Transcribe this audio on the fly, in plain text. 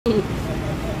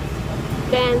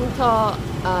dental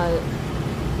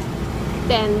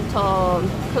dental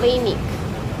clinic.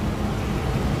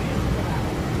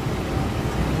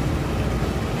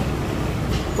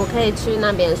我可以去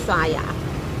那边刷牙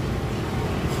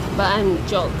 ，but I'm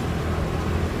joke。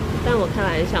但我开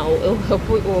玩笑，我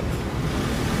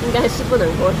应该是不能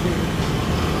过去。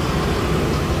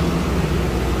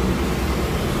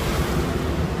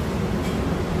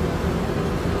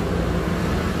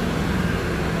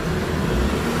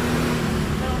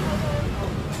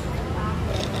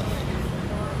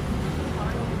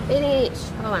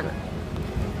喝完了。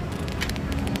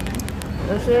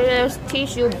有些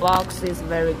tissue box is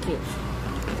very cute，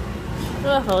 这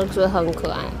个盒子很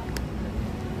可爱。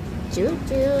啾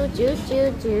啾啾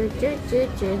啾啾啾啾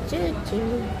啾啾啾。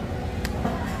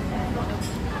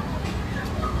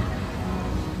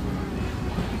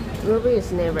Ruby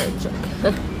is never a joke.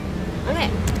 Okay,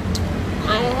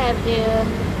 I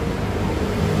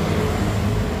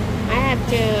have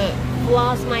to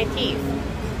floss my teeth.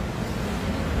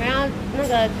 我要那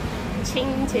个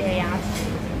清洁牙齿。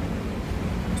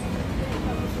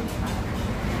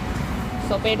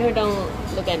So better don't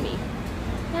look at me.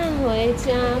 但回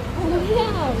家不要啦。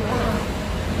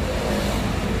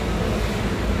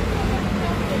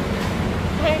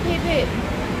拍屁屁。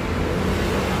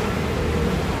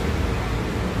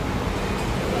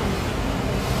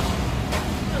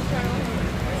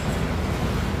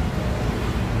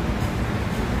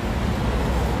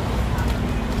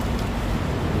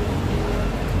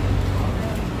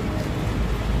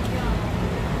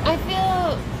I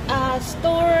feel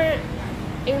store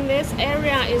in this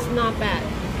area is not bad,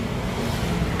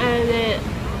 and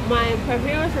my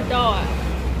preferred store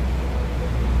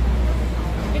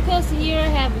because here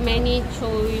have many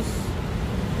choice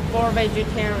for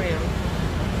vegetarian.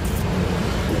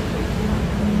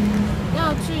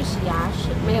 要去洗牙齿？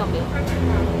没有，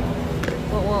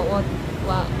我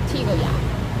剃个牙。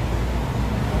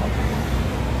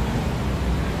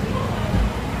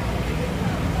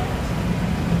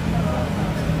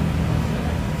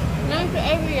Nice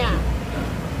area.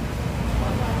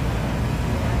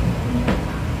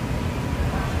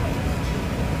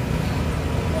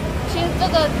 其实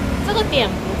这个点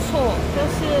不错，就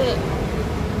是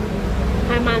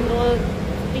还蛮多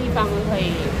地方可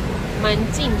以蛮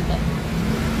近的。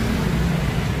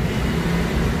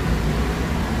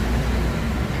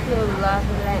You love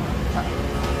lamp.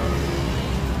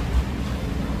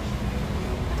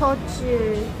 Touch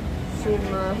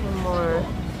more.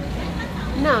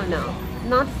 No,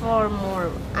 not for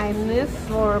more. I move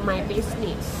for my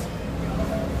business.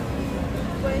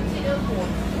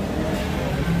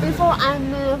 Before I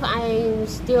move, I'm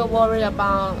still worried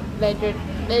about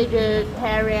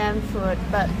vegetarian food,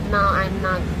 but now I'm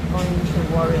not going to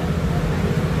worry.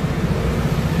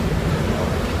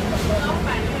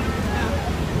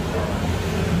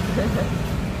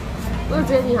 我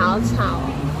觉得你好吵哦。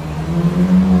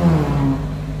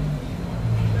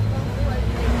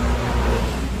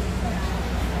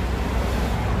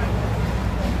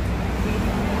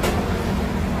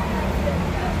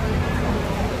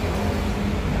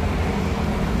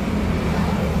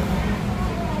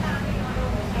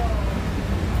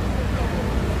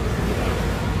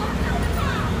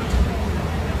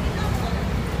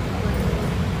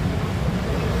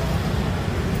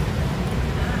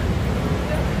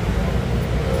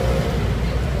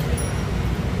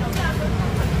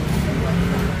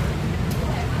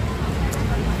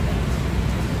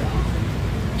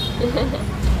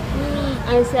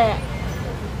I said,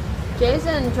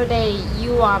 Jason, today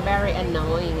you are very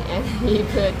annoying, and he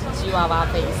put Chihuahua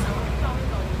face.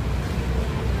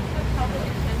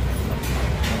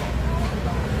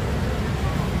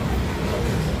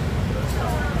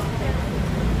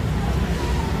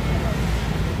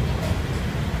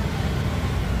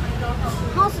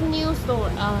 How's the new store?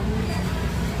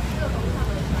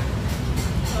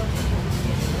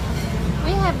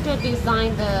 We have to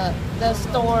design the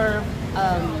store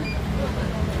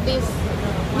this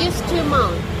 2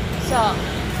 months.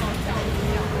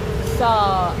 So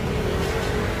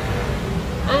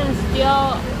I'm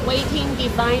still waiting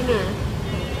designer.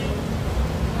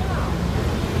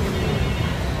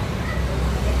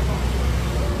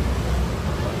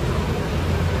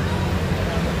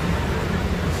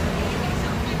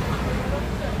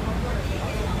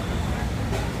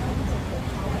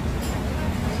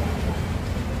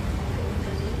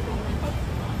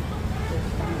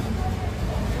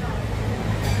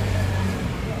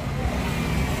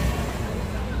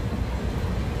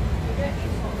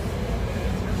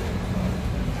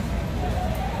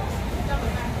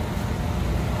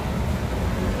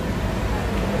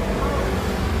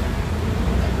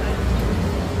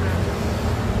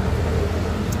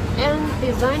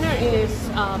 designer is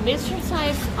Mr.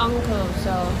 Tsai's uncle,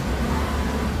 so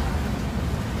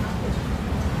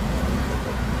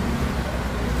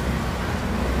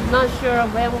not sure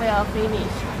when we'll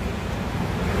finish.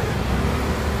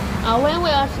 When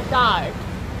we'll start.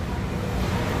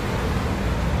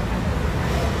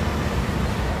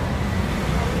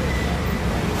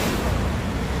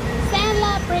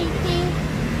 Celebrating.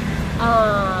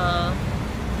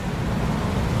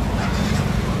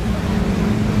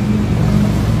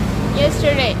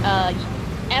 Yesterday,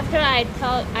 after I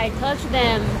touched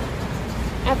them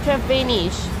after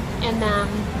finish, and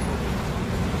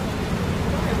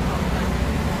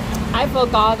I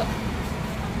forgot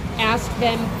ask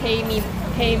them pay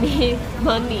me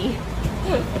money,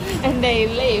 and they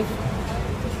leave.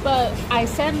 But I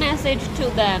sent message to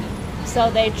them,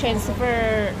 so they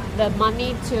transfer the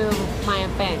money to my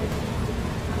bank.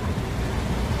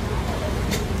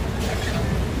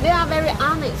 They are very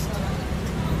honest.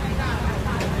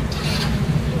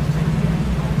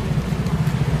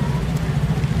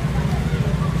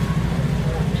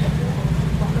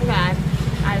 Okay,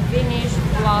 I finished,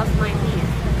 lost my teeth.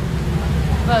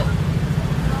 But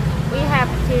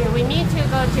we need to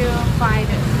go to find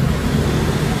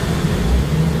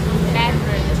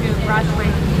bathroom to brush my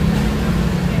teeth.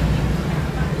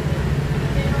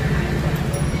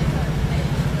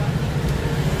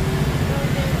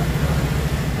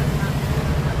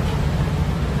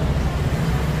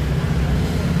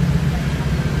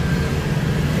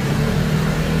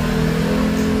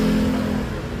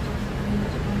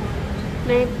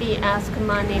 Maybe ask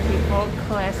money before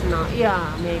class now.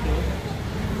 Yeah, maybe.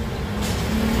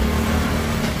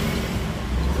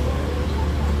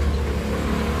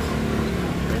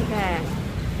 Okay.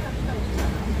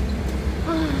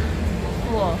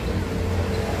 Whoa.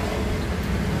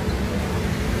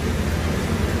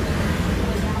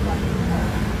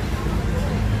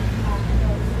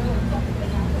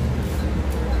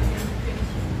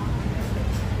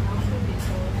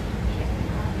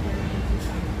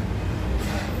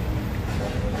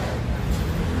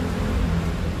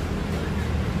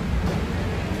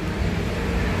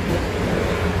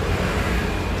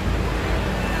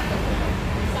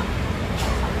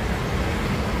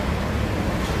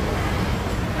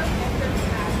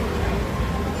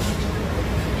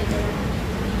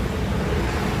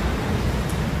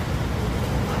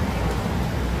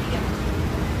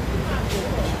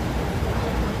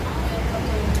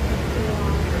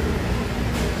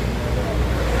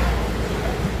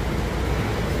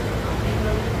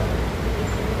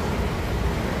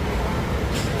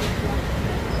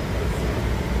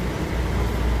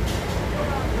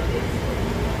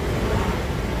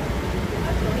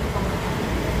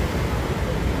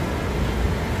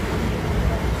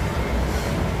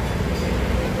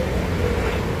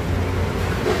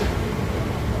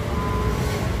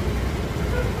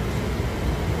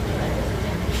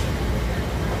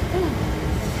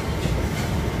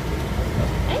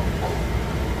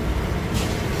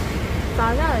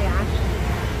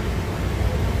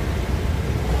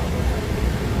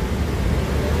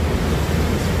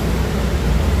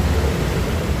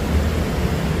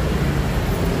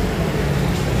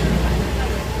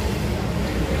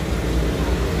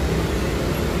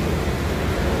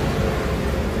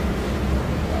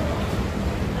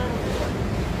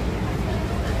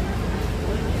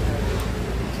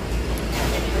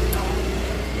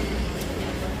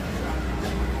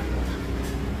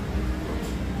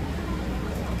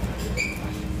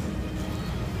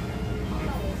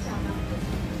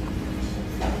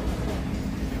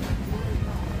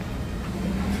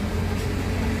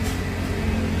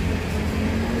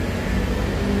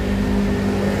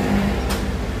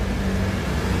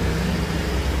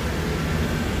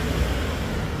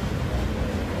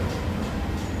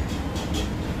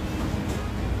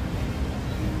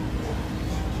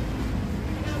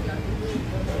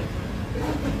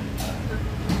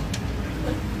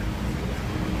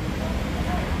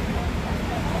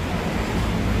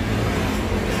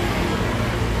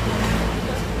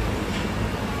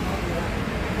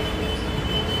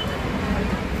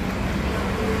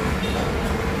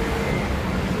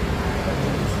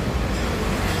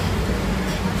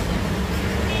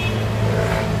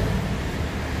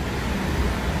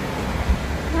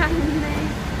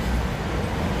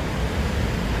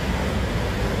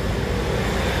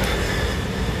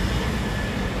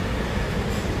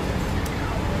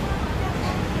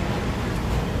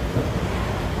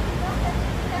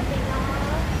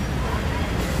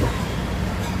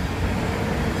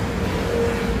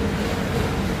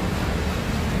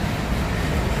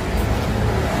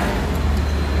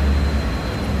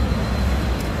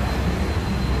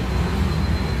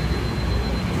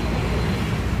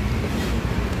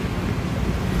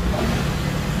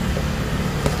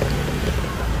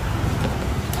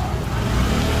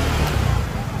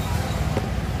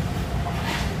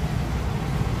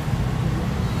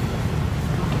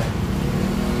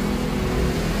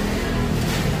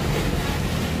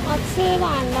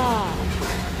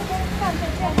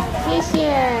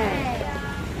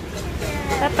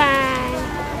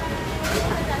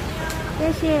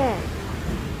 谢谢。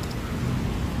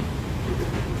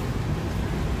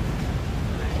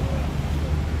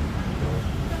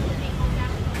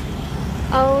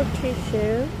Old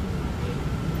tissue.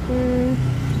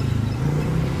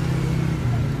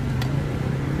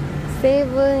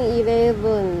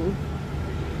 7-Eleven.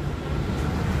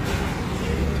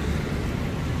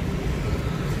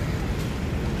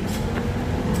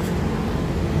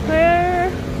 Where?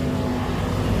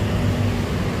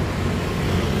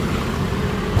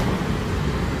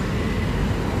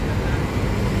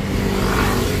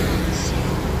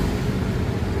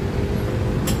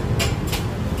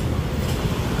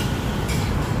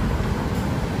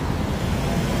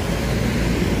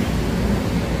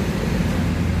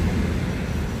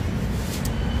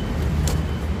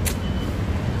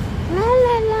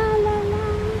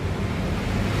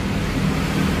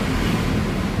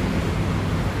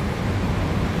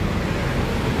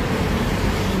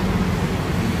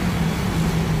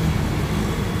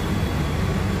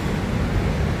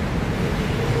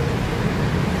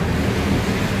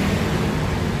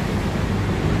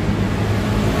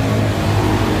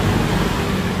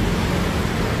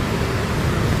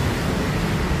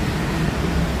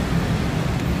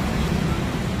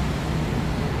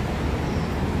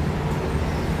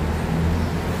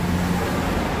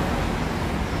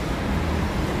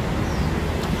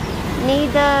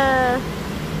 Need the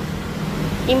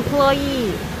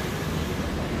employee.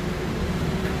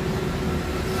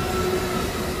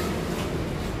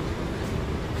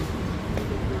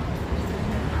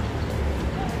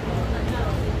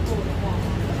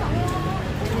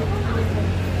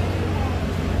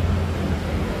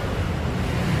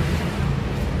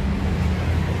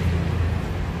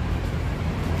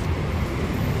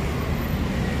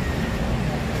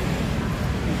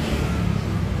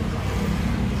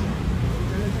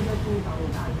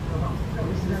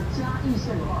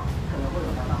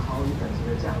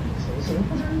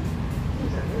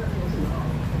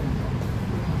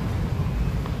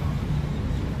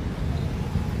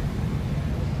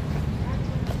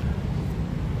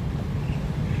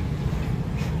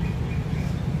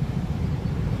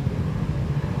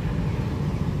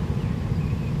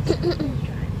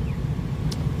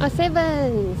 Oh,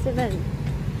 7.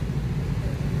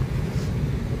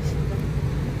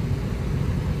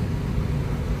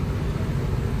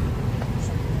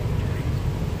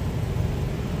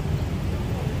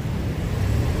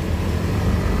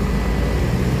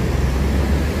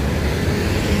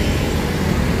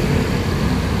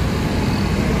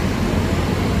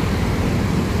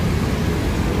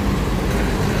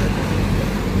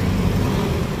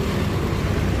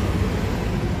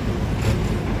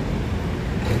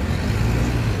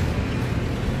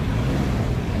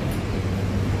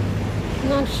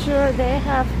 Not sure they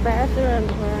have bathroom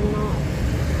or not.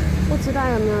 不知道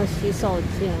有没有洗手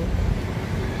间。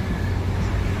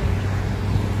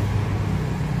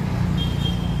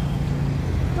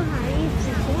不好意思，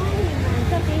请问你们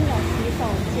这边有洗手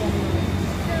间吗？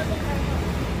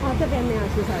哦，这边没有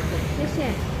洗手间，谢谢。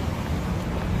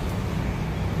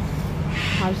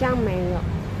好像没有。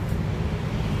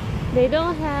They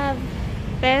don't have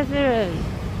bathroom.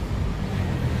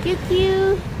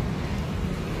 QQ.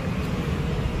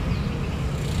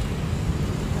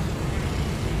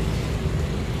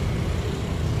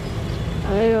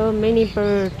 Oh, many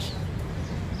birds.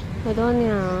 好多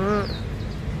鸟啊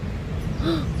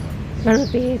 ！Very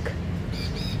big.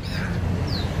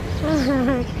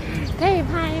 可以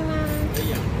拍吗？可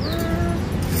以啊。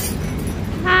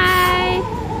嗨。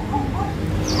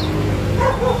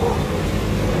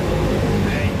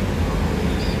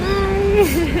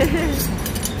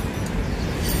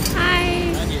嗨。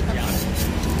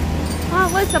啊，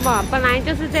为什么？本来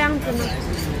就是这样子吗？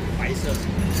白色。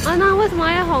啊，那为什么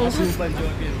要红？兴奋就会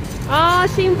变红。哦，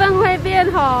兴奋会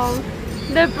变红。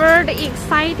The bird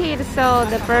excited, so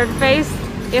the bird face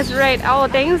is red. Oh,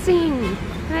 dancing.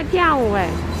 在跳舞哎。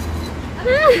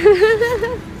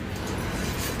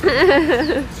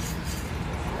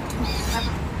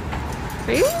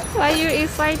Why are you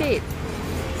excited?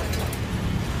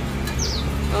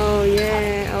 Oh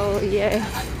yeah, oh yeah.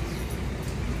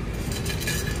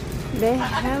 They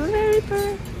have a very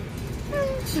bird.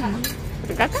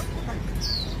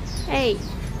 Hey,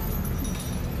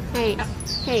 hey,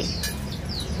 hey,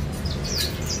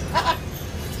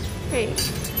 hey,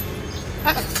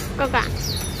 go back.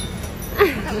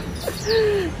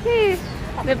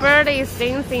 The bird is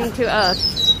dancing to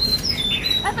us.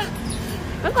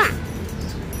 go back.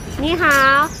 你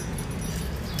好，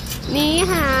你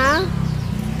好，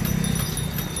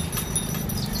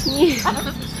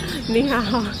你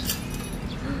好，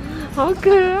好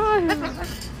可爱啊！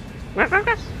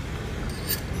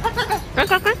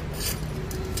呱呱！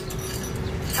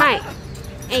嗨，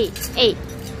哎哎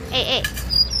哎哎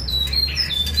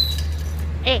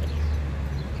哎！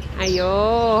哎呦！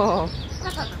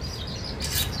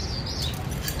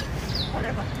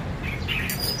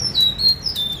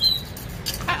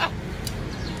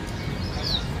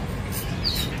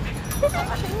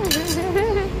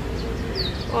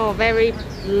哦，very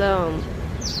long，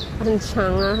 很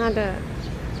长啊，它的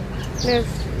 ，this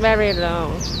very long。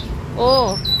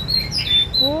哦，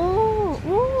哦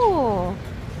哦，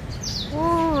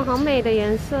哇，好美的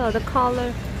颜色，the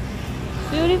color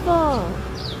beautiful。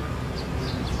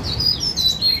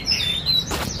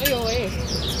哎呦喂！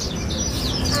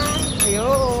哎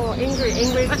呦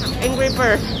，angry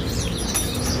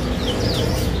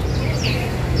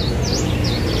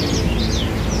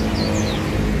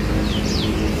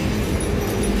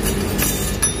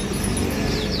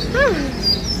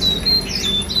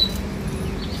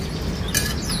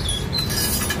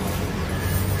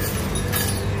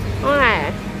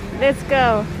let's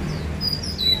go.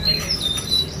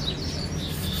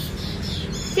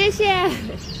 谢谢。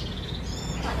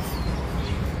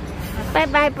拜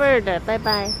拜 bird， 拜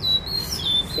拜。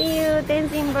See you,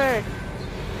 dancing bird。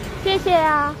谢谢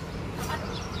啊。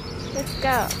Let's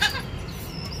go.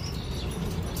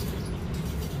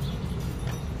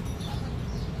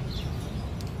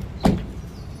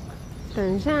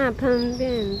 等下喷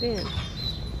便便。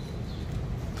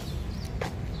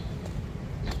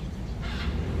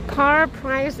Car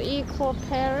price equal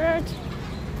parrot?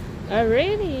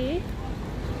 Really?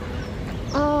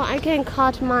 Oh, I can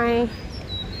cut my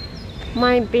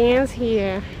bangs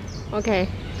here. OK，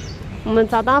 我们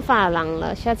找到发廊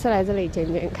了，下次来这里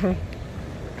剪剪看。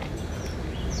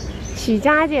起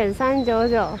加减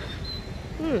399。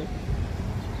嗯。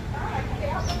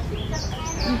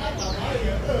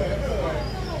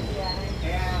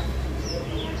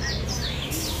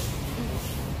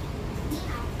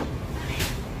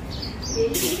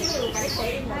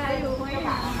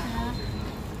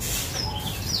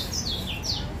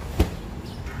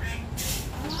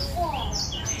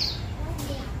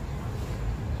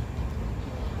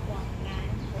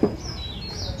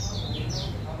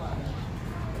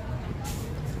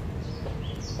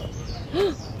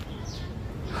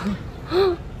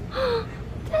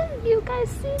Did you guys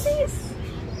see this?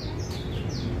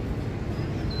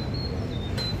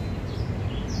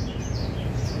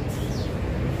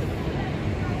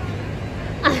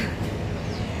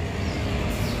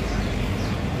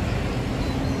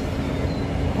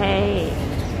 Hey.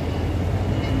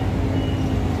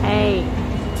 Hey.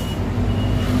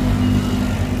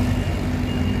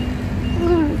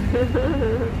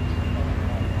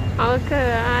 好可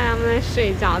爱，他们在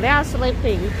睡觉。They are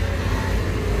sleeping.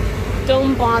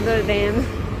 Don't bother them.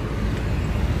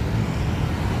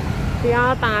 不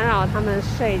要打扰他们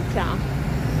睡觉。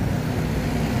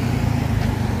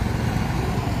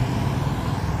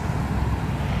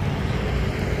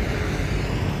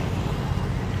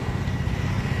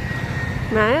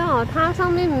没有，它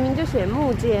上面明明就写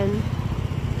木间，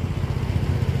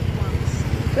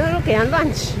就是给它乱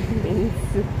取名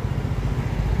字。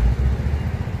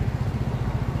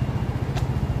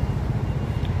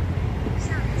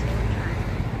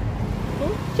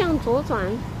向左转，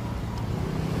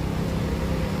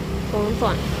左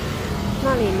转，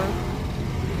那里吗？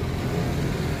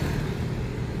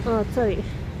哦，这里。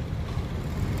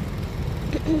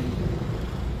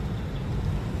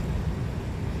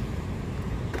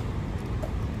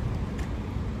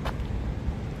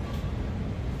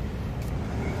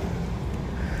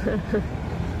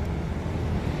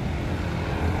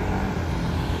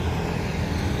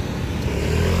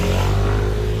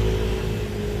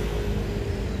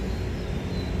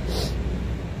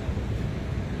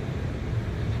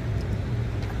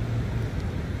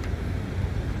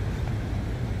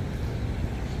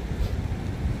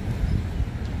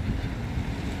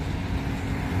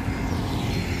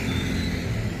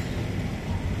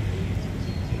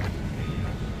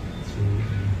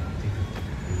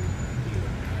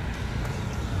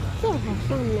这好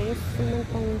像没什么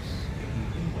东西，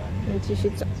我们继续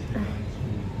走。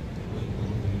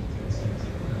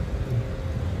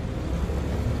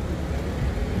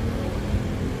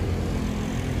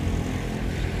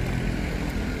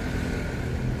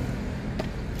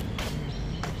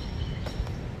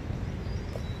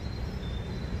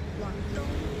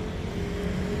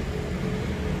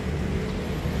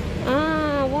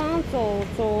啊，我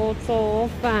走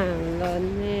反了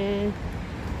呢。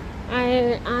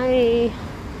I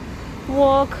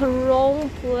walk wrong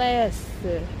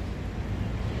place.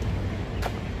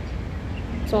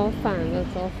 走反了。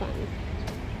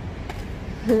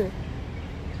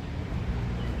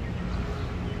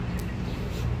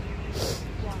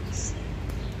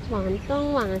往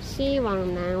东、往西、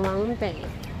往南、往北。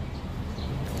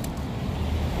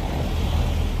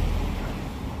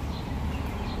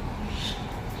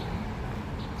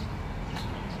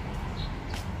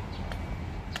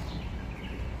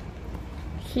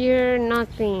Here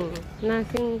nothing,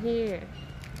 nothing here.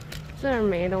 这儿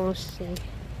没东西。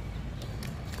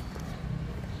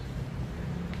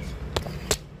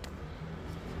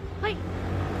嘿。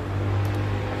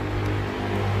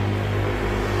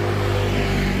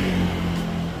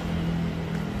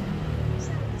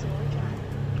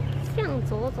向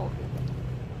左转。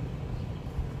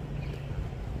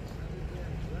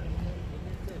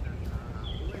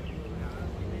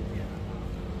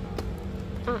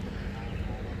啊。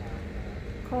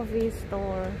Coffee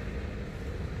store.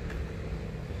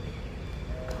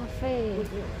 Cafe.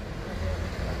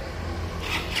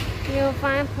 You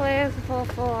find place for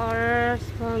 4 hours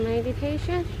for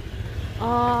meditation?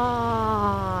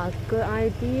 Oh, good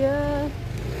idea.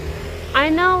 I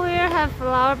know we have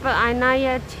flower, but I not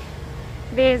yet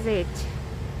visit.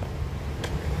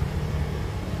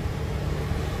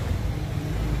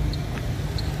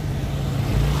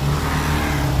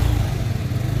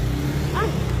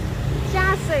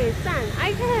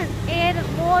 I can add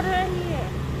water here.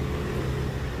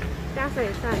 加水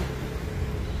站。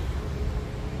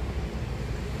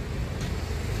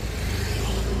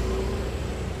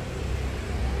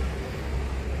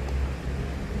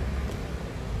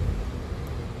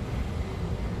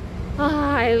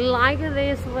I like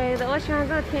this weather. 我喜欢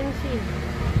这个天气。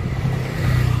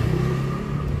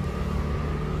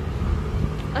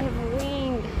I have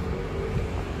wind.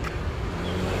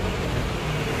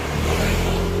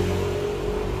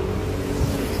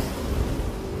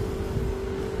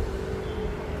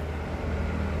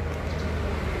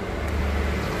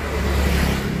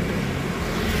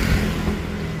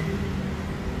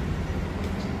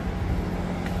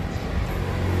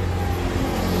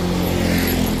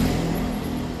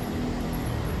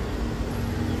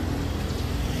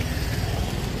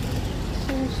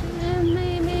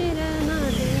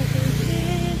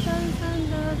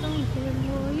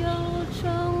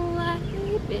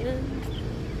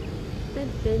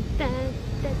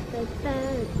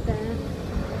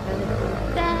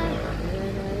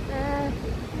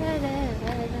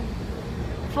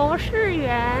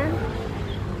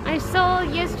 I saw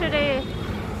yesterday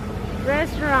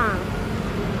restaurant.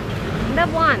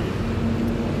 That one.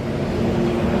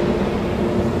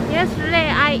 Yesterday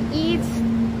I eat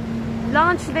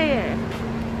lunch there.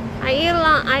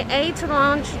 I ate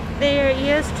lunch there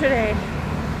yesterday.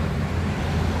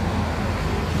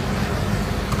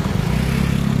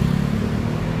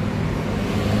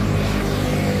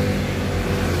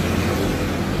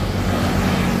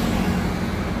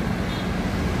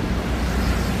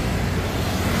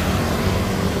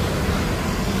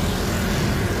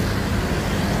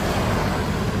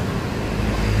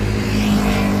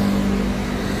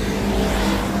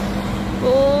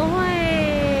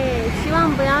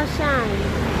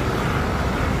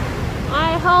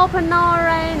 I hope not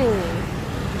raining.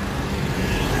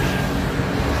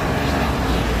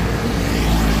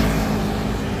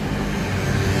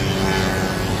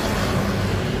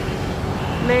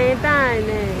没带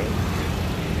呢，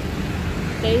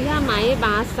等一下买一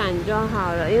把伞就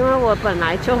好了，因为我本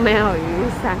来就没有雨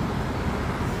伞。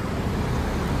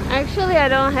Actually, I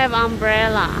don't have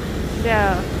umbrella,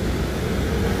 so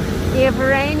if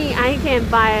rainy, I can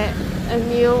buy a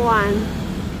new one. “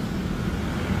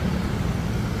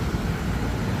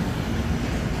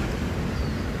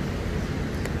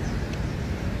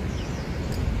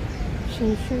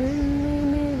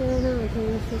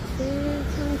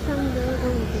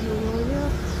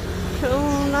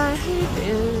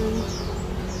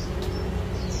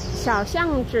小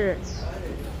巷子，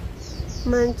我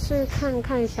们去看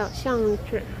看小巷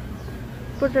子，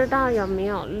不知道有没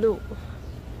有路。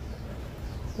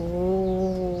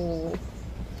哦，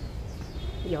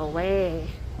有诶。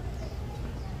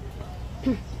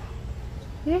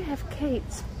We have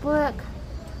kids, black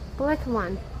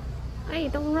one.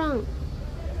 Hey, don't run.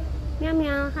 喵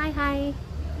喵，嗨嗨。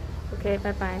OK，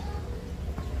 拜拜。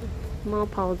猫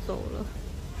跑走了。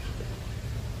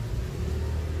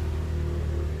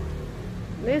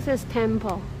This is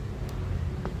temple.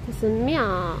 这是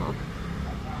庙。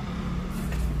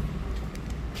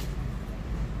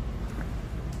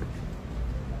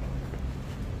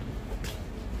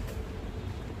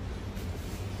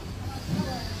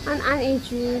按一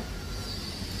句。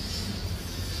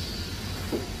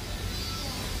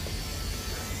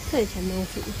这以前卖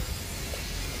什么？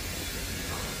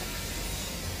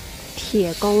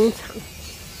铁工厂。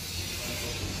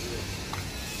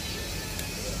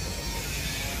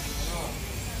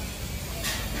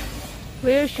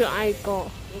Where should I go？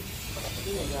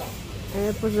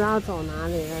 哎，不知道走哪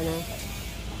里了呢。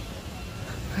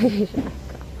Where should I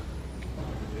go？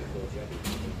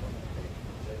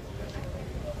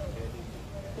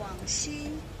 广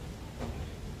西。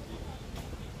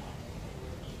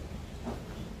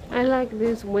I like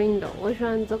this window。我喜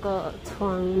欢这个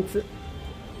窗子。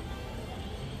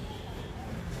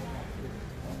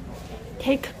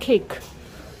Take cake.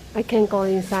 I can go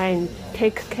inside and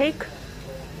take cake.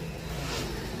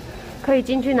 可以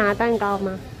进去拿蛋糕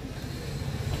吗？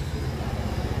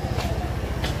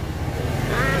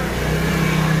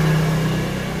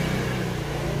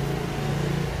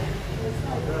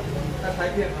在拍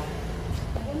片吗？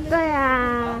对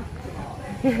啊，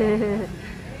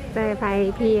在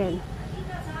拍片。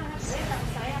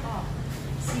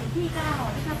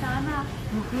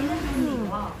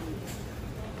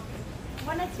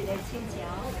我那一个亲戚，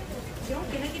像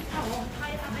今日去拍红拍，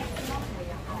啊，爱怎么拍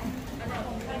啊？啊，那红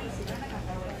拍你是咱那个台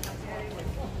湾的。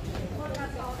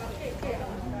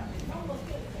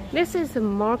 This is a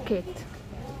market.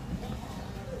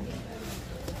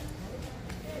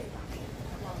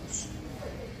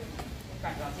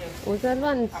 我在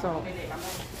乱走。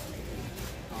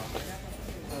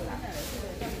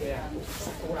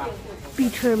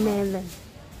Bitter melon，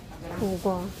 苦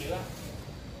瓜。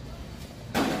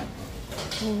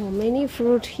哦 ，many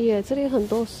fruit here， 这里很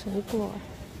多水果。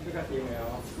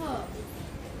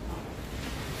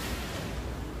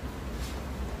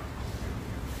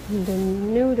The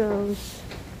noodles.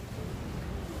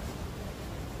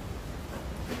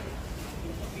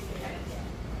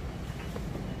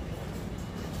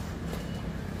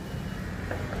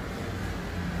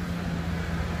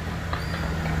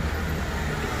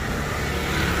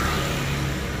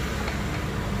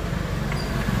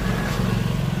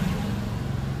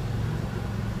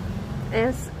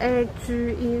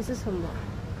 SAGE 是什么？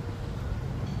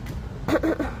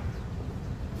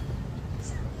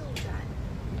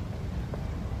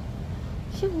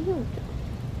向右转。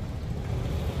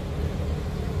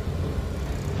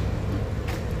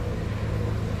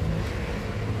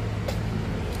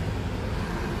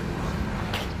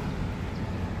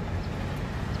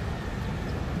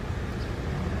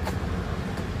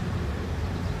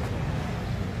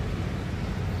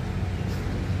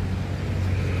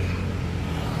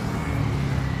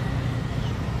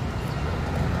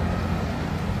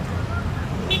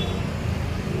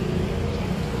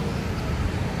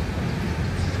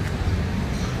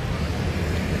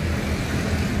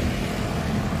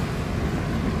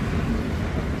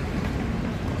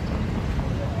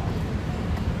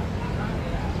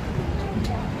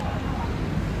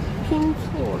拼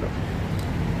错了。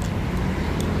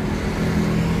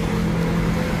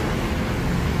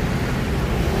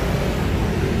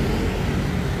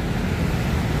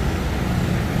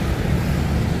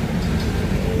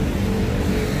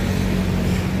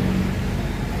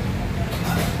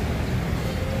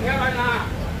你要来哪？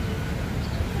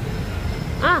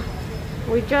啊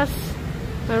 ，We just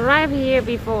arrived here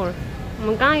before。我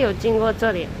们刚刚有经过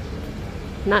这里。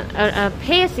Not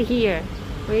pass here.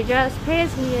 We just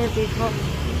passed here before.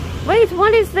 Wait,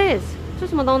 what is this? 这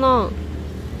什么东东？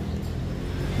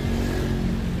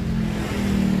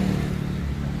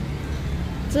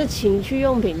这情趣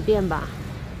用品店吧？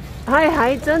哎，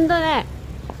还真的嘞！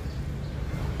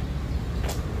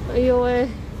哎呦喂，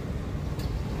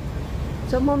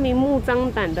这么明目张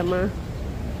胆的吗？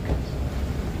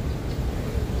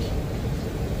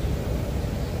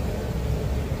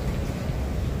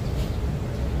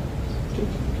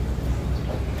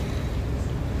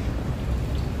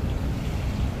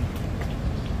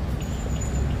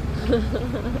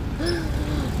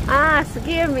啊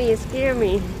 ，scare me，scare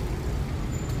me，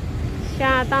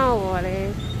 吓到我嘞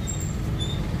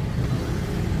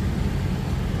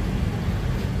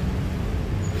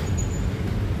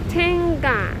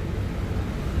！Tenga，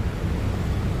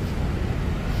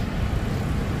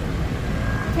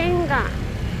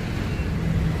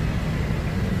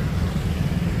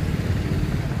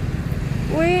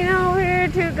 We know where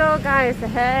to go, guys.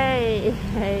 Hey,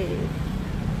 hey.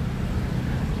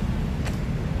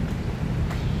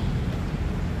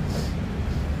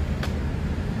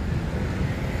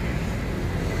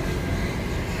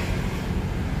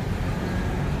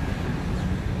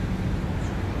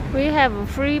 We have a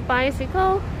free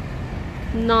bicycle?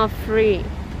 Not free.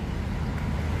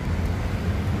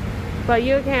 But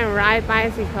you can ride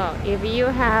bicycle if you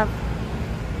have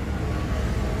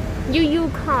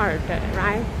UU card,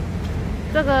 right?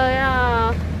 这个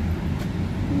要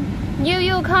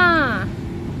UU 卡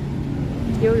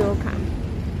UU 卡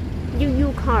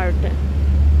UU card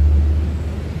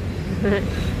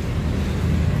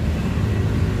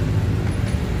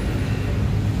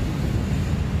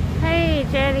Hey,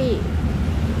 Jelly.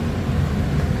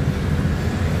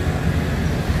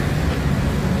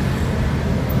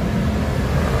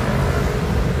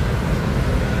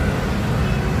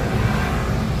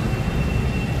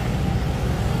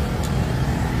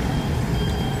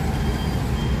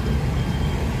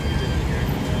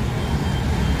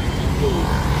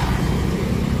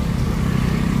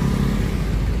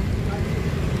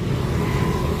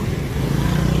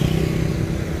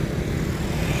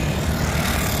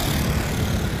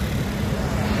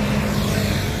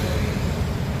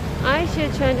 I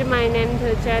should change my name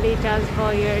to Jelly just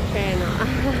for your channel.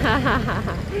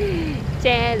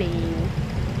 Jelly.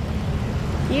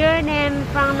 Your name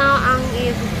from now on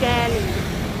is Jelly.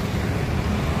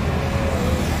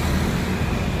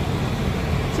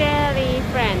 Jelly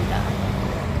friend.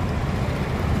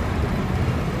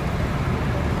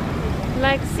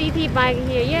 Like city bike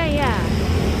here. Yeah.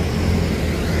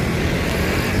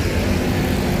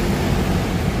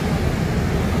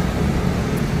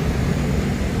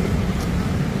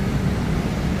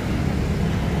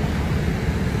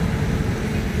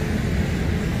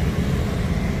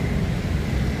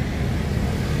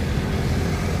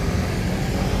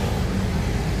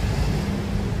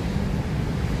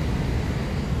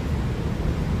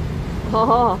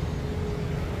 Oh,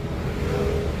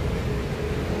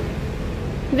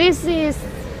 this is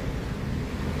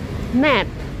map.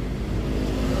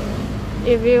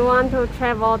 If you want to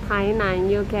travel Tainan,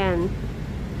 you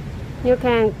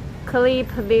can click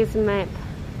this map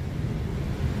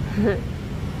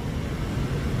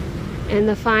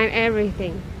and find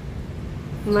everything.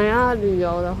 我们要旅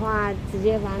游的话，直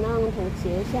接把那张图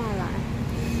截下来，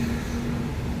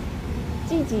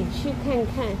自己去看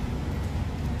看。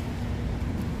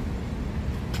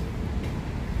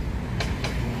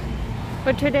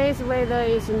But today's weather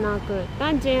is not good.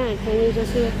 但今天的天气就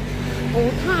是不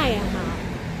太好。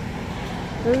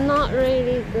It's not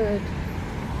really good.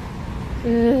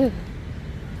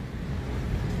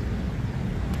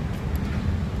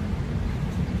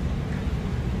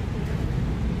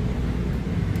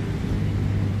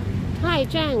 太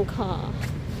战口。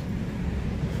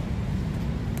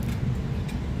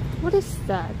What is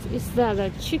that? Is that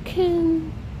a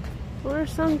chicken? Or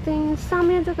something. 上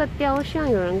面这个雕像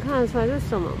有人看得出来是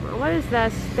什么吗？ What is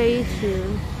that statue?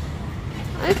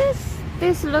 I guess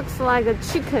this looks like a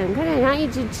chicken. 看起来很像一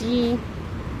只鸡，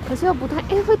可是又不太，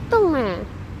会动哎！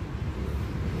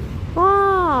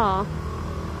哇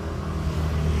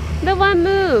 ！The one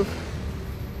move.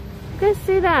 Can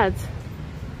see that?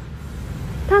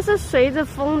 它是随着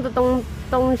风的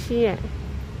东西哎。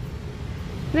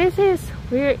This is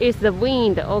where is the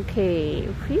wind? Okay.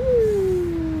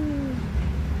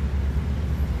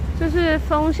 就是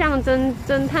风向侦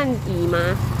探仪吗？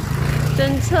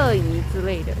侦测仪之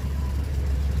类的。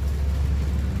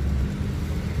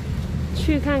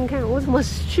去看看，我怎么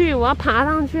去？我要爬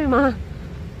上去吗？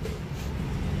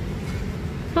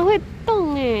它会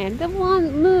动哎 ！The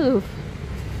one move.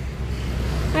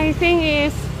 I think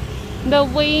it's the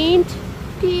wind,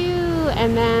 pew,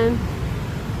 and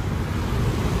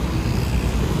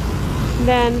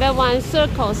then the one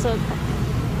circle.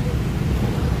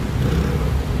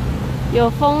 有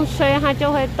风吹它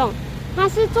就会动，它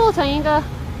是做成一个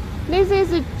This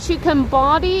is chicken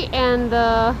body and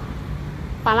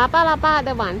巴拉巴拉巴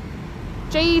的 one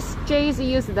J's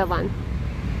used 的 one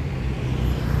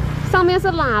上面是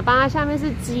喇叭，下面是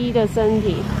鸡的身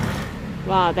体。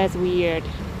Wow, that's weird.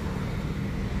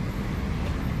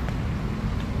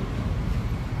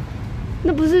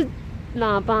 那不是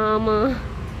喇叭吗？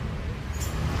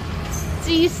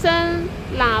鸡身，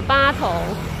喇叭头。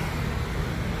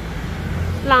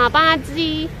喇叭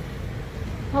鸡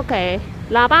 ，OK，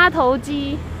 喇叭头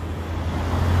鸡，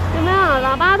有没有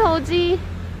喇叭头鸡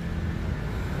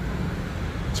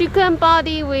 ？Chicken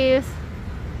body with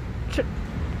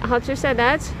how to say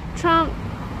that? Trump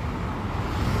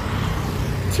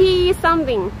T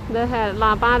something the head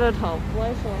喇叭的头，不会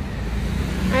说。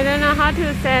I don't know how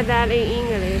to say that in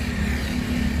English.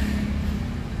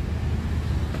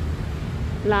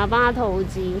 喇叭头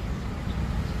鸡。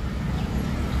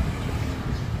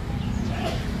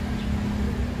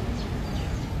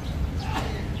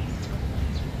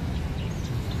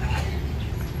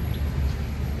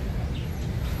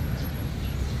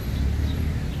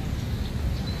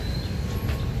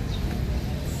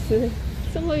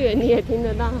这么远你也听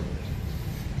得到。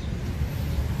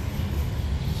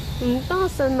我们到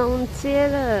神农街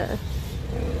了。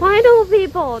Why do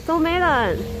people 都没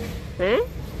人？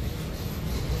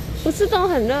不是都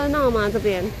很热闹吗？这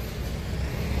边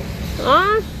啊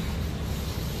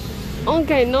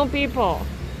 ？Okay, no people.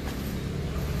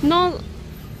 No.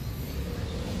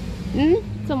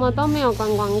 怎么都没有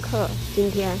观光客今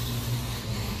天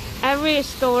 ？Every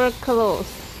store closed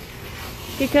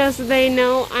because they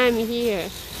know I'm here.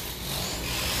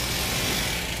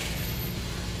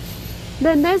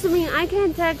 Then that means I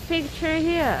can take picture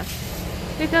here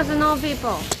because no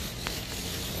people.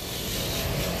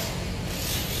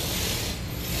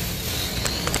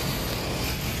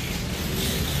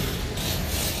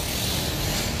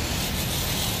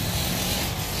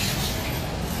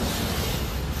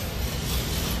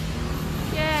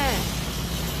 Yeah.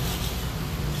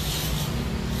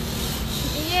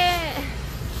 Yeah.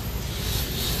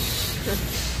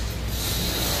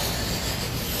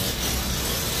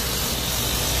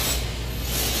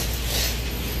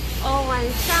 哦，晚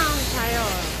上才有。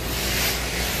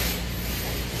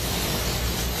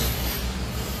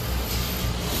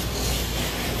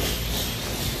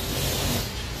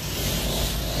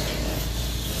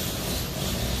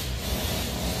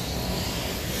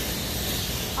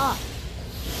哦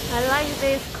I like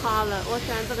this color， 我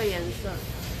喜欢这个颜色。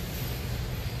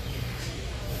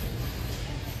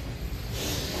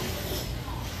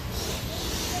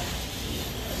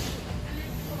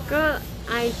Good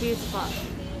IG spot.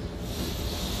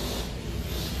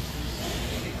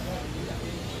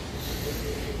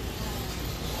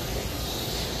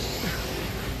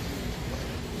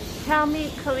 Help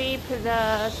me clip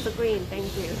the screen,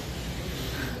 thank you.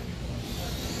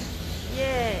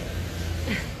 Yeah.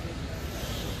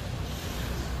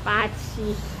 霸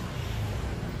气。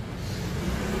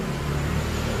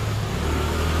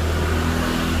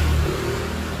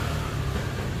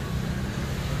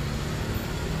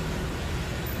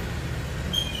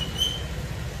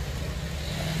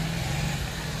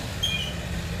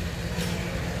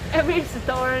Every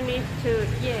store needs to,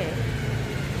 yeah.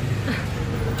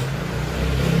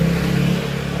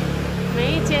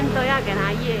 每一间都要给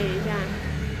它耶一下，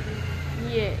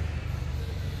耶。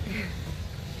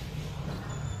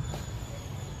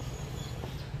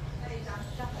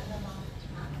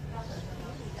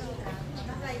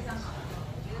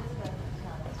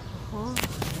哦。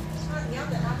那你要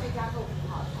等它最佳够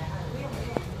好才按，不用，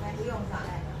不用上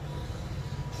来。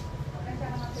看一下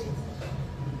他这一次。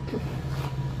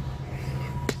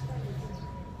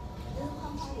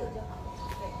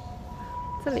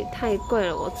这里太贵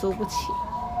了，我租不起。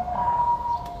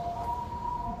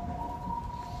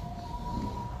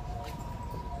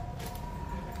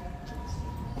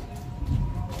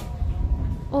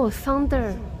哦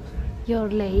 ，Thunder， 有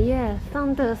雷耶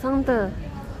 ，Thunder，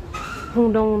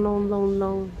 轰隆隆隆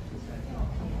隆。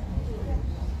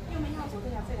右面要走这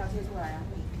条切出来啊！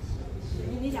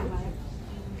你讲吧。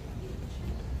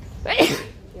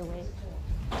有喂。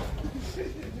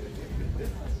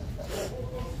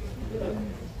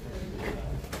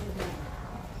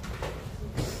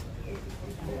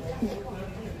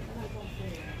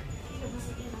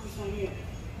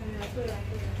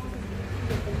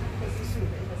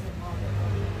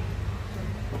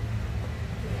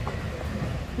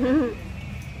嗯。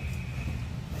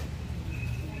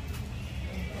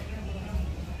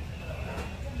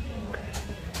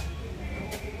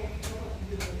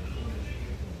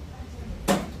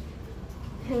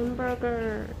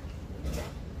Hamburger.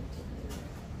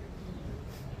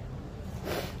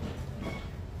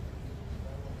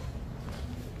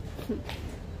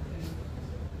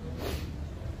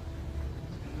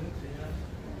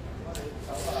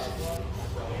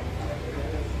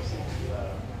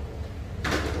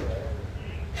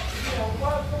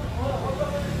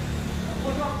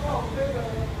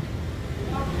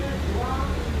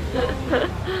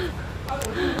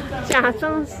假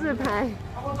装试拍。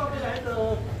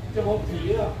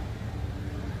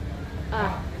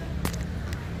啊。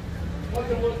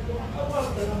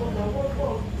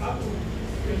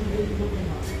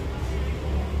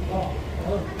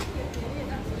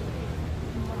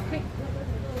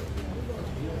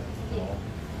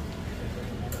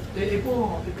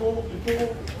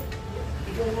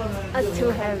That's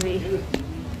too heavy.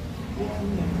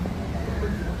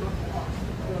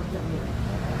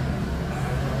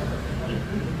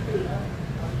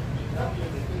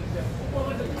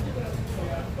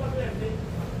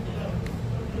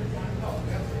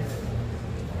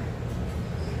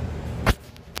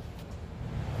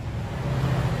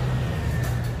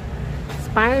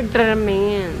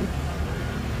 Spider-Man，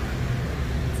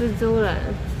 蜘蛛人。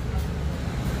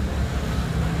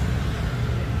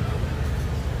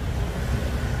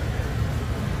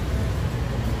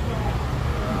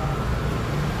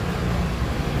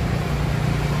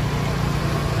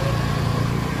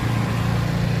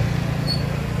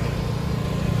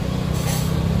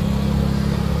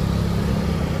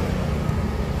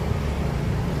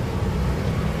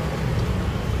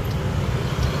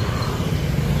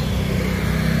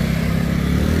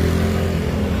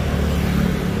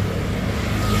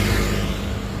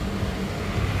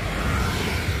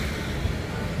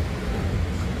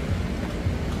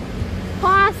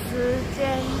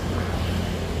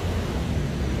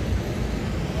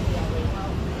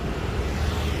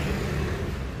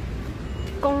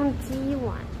公鸡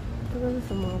碗，这个是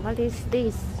什么 ？What is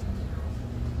this?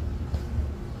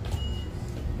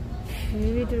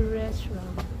 Food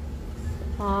restaurant.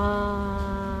 哇！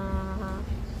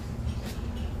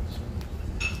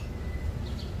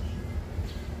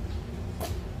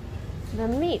 The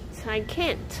meat I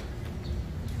can't.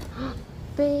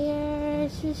 Bear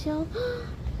是熊。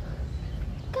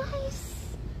Guys,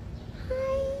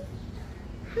 hi,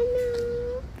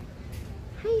 hello,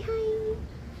 hi hi,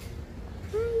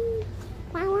 hi,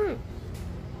 ワンワン。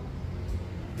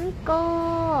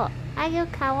猫、あゆ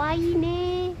かわいい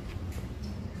ね。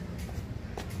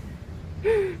は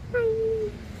い、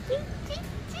チッチッ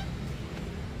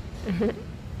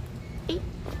チッ。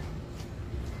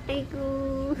哎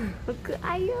姑，好可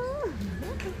爱哟！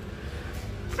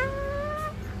啊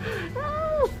哦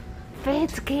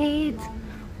 ，Fat Kids，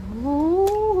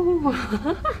 哦，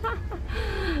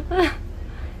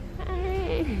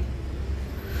哎，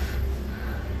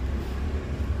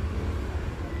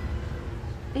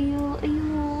哎呦哎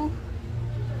呦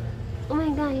 ！Oh my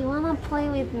God, you wanna play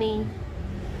with me？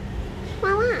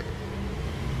 娃娃。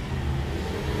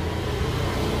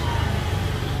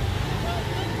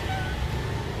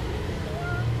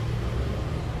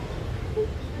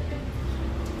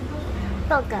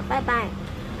豆哥，拜拜。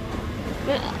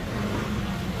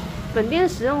本店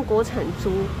使用国产猪，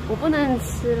我不能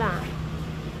吃啦。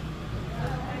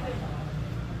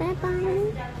拜拜。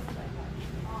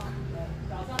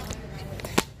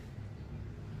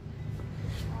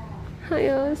还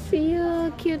有 see you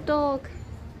cute dog，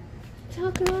 超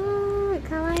可愛，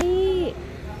可愛い。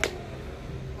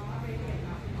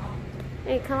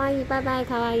哎，可愛い，拜拜，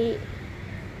可愛い。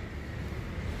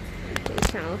等一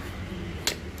下哦。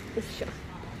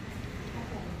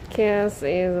Cass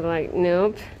is like,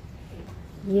 nope.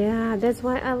 Yeah, that's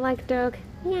why I like dog.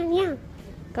 Yeah, yeah.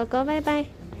 Go, bye bye.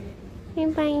 Bye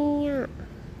bye.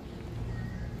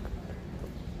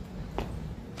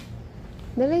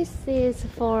 This is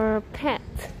for pet.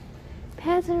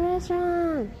 Pet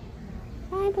restaurant.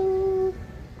 Bye bye.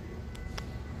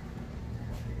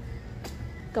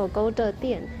 狗狗的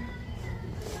店。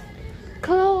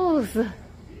Close.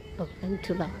 Oh, I'm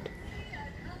too loud.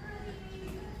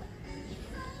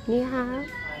 你好。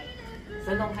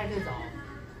神农开最早，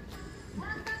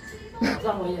早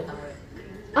上我也摊位。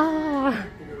啊。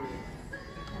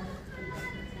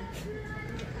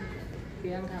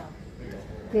别让看啊。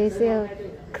This is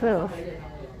close.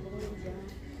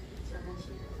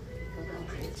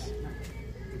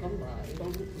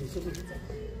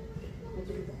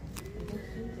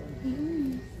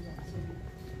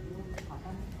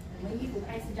 我们衣服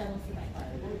开市价都400块。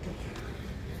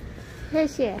谢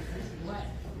谢。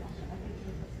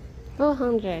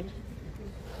400.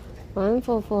 1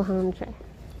 for 400.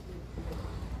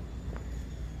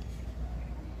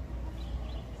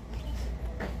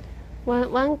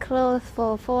 One clothes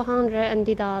for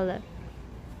 $400.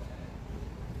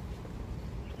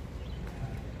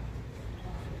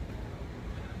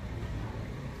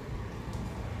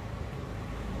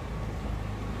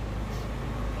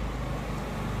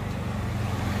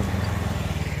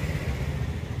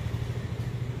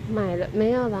 买了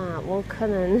没有啦？我可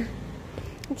能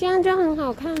这样就很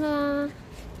好看了啊！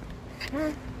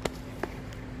看，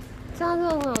这样就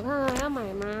很好看了，要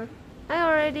买吗 ？I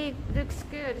already looks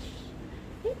good.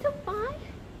 Need to buy?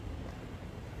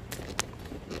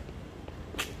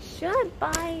 Should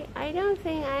buy? I don't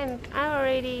think I'm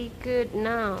already good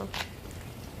now.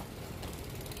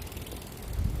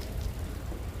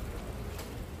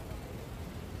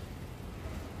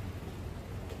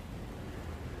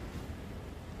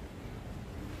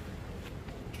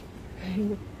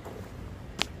你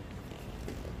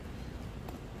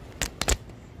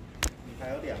还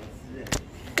有2只哎。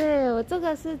对，我这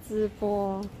个是直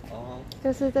播，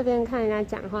就是这边看人家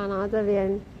讲话，然后这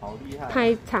边好厉害，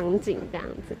拍场景这样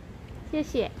子。谢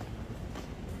谢。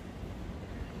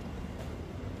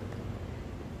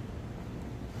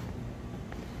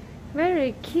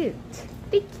Very cute.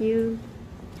 Thank you.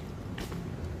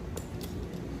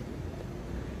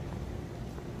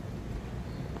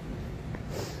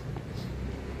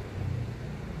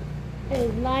 I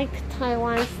like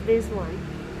Taiwan's this one.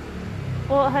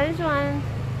 我很喜欢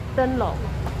灯笼。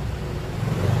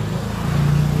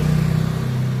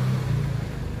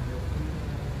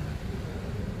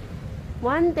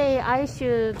One day I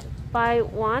should buy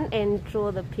one and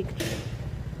draw the picture.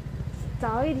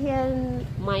 早一天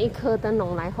买一颗灯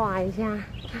笼来画一下，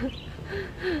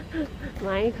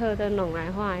买一颗灯笼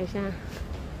来画一下。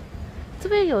这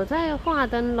边有在画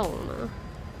灯笼吗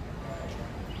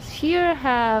 ？Here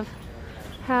have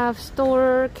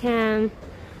store can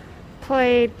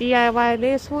play DIY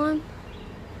this one.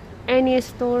 Any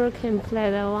store can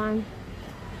play that one？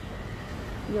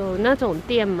 有那种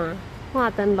店吗？画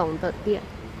灯笼的店？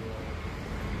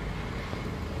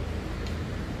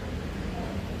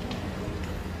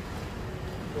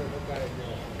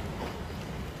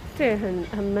这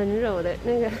很闷热的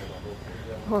那个，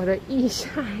我的腋下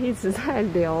一直在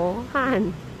流汗。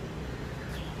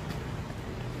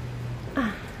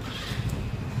啊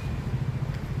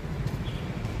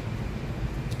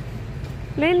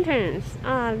 ！Lanterns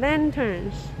啊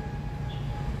 ，lanterns。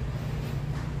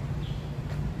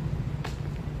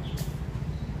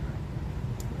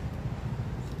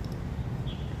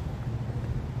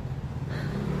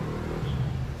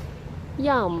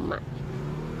要买，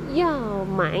要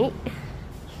买，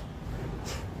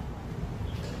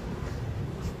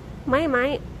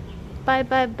买 ，buy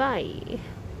buy buy，buy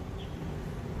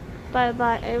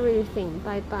buy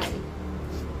everything，buy buy。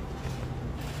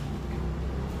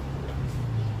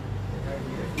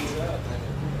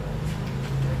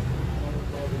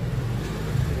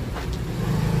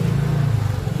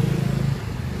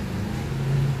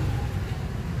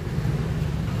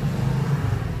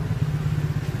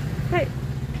嘿。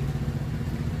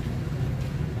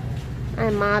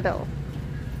I'm model.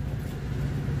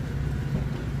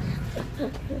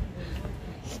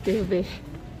 Stupid.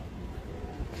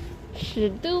 史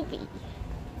杜比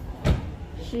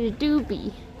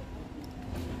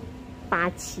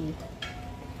87。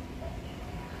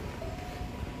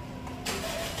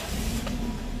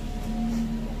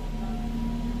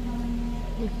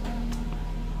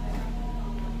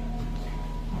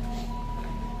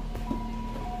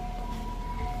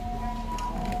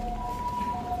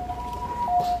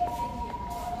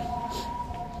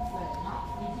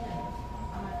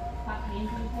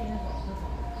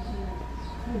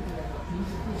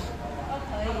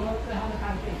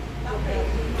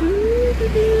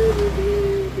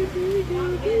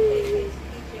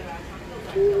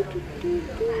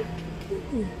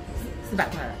400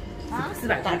块了啊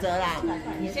，400打折啦！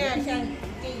你现在像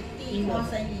第一波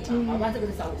生意，好吧，这个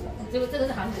是商务的，这个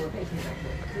是韩国的配型的，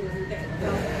这个是对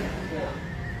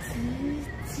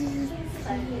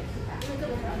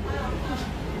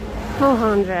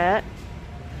400。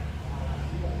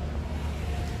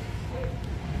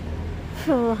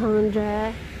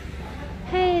400.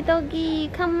 Hey doggy,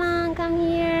 come on, come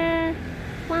here.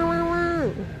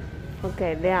 Wow.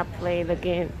 Okay, they are playing the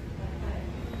game.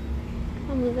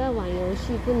 他们在玩游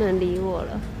戏，不能理我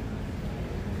了。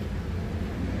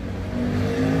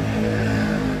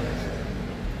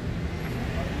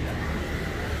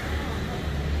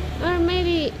Or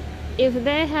maybe if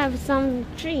they have some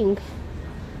drink,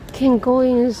 can go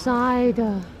inside.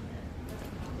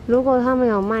 如果他们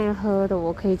有卖喝的，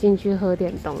我可以进去喝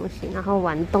点东西，然后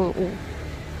玩动物。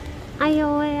哎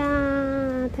呦喂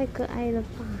呀，太可爱了吧！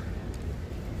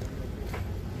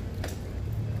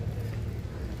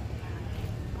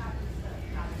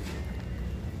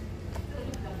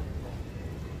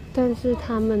但是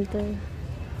他们的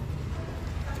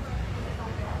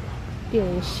点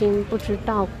心不知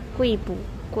道贵不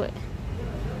贵。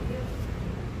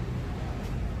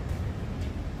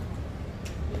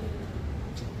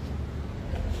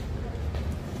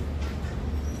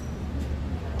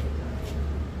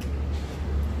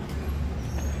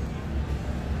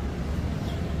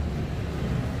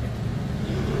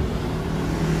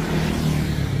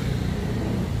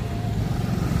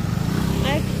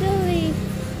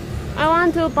I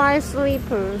want to buy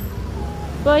slipper,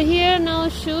 but here no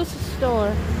shoes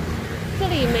store. 这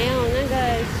里没有那个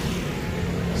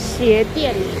鞋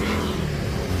店，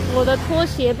我的拖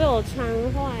鞋被我穿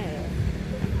坏了。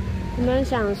你们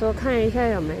想说看一下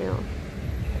有没有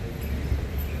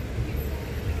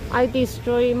 ？I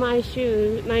destroy my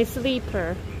shoe, my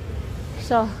slipper,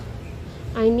 so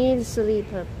I need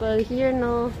slipper, but here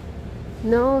no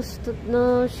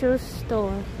shoe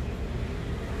store.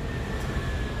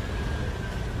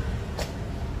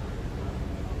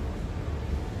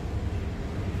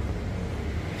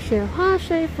 雪花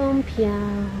随风飘，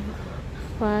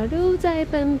花鹿在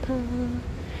奔跑，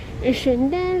圣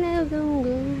诞老公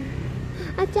公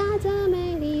驾着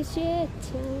美丽雪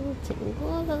橇，经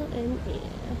过了恩典，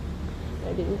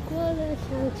路过了小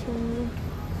桥。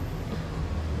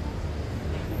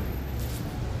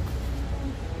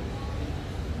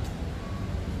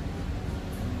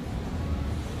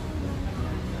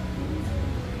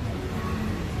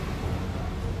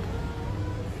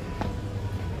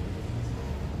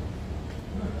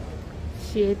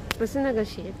鞋不是那个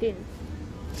鞋店，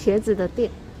鞋子的店。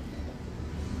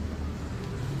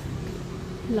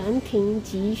兰亭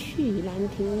集序，兰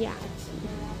亭雅集。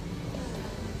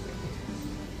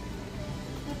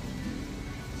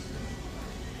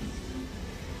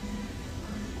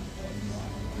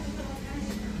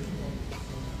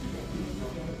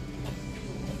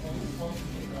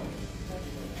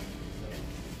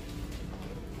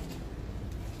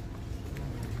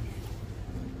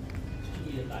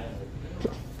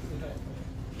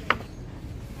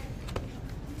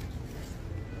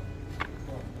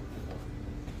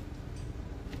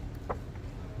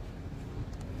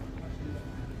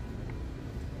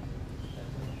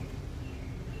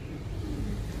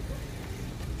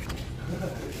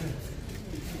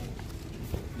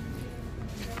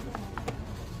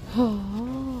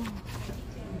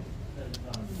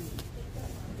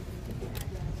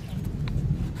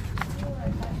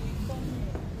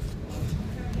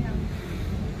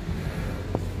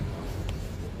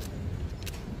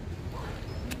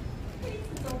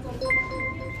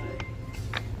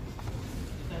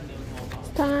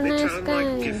Starlight Midtown Mike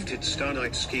Sky. gifted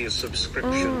Starnight Ski a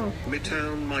subscription. Oh.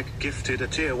 Midtown Mike gifted a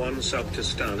tier 1 sub to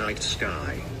Starnight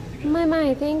Sky.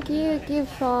 My, thank you,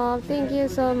 gift shop, thank you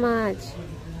so much.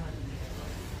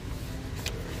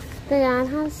 对啊，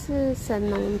它是神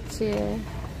农街。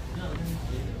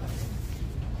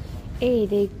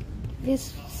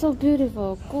this so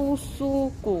beautiful， 姑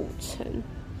苏古城。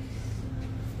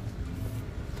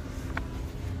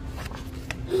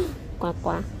呱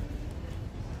呱。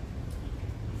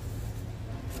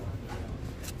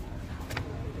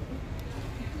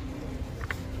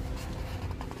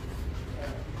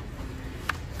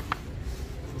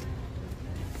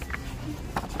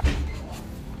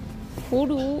葫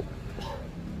芦。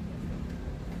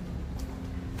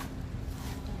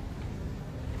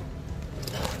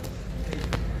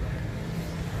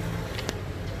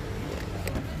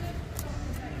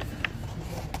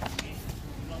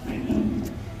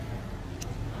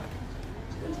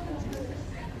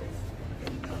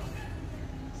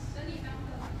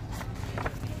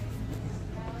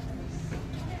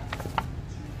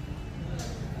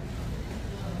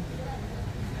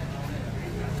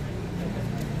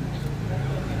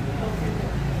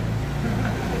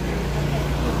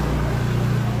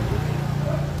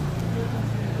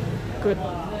Good.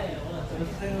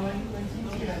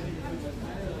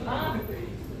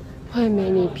 Why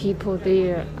many people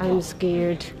there? I'm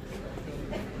scared.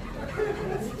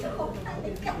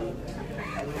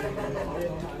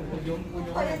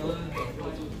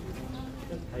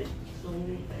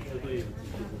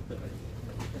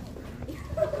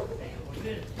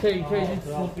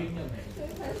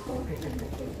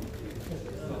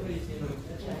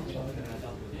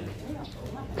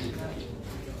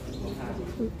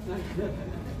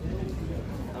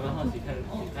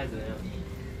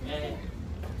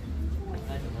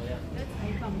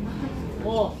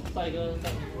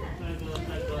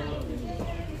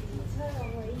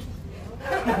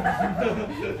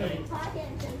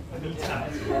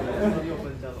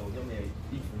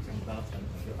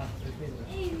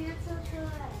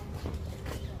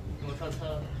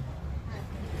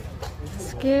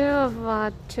 Scared of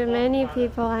what? Too many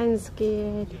people, I'm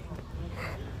scared.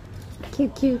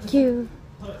 Q.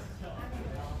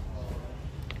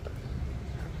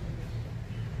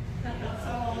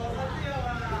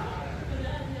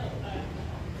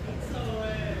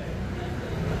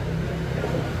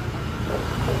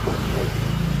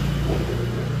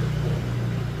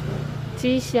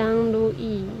吉祥如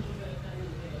意。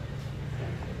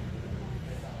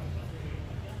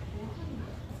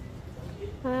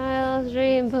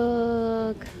Dream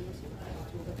book.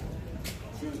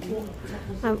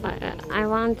 I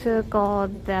want to go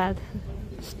that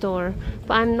store,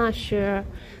 but I'm not sure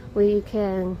we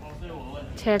can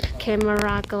take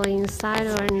camera go inside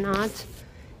or not.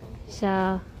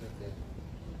 So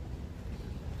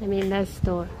I mean that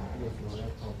store.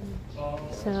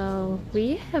 So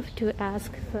we have to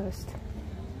ask first.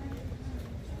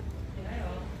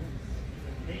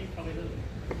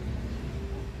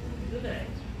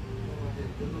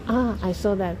 I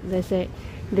saw that they say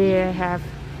they have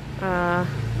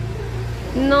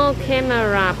no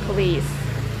camera, please.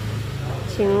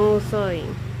 请勿摄影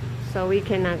So we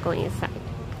cannot go inside.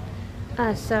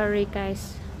 Sorry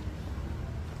guys.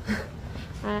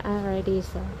 I already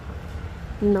said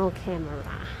no camera.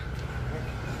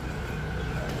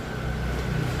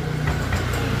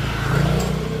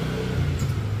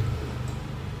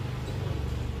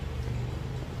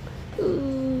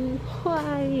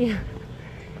 Why?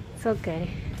 It's okay.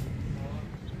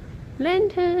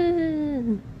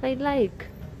 Lantern! I like.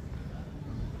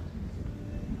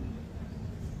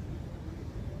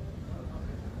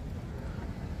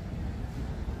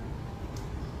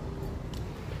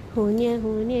 Hu nian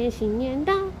xin nian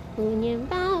da, hu nian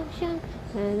bao xiang,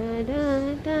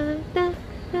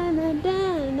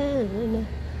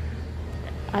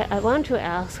 I want to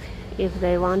ask if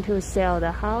they want to sell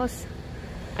the house.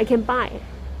 I can buy.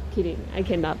 Kidding, I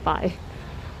cannot buy.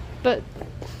 But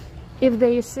if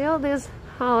they sell this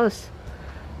house,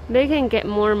 they can get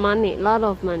more money, a lot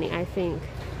of money, I think.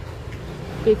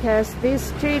 Because this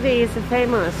street is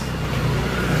famous.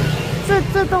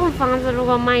 这栋房子如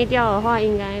果卖掉的话，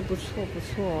应该不错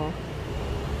哦。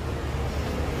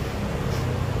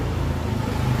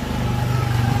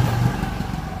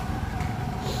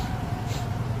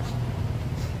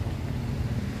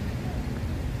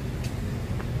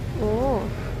哦。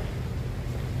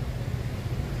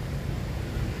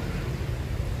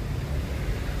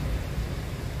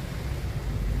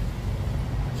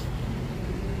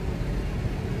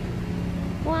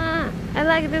哇 I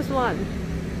like this one.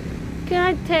 Can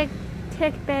I take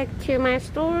back to my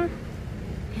store?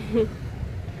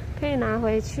 可以拿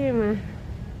回去吗？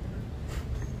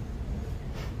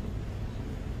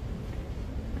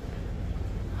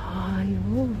哎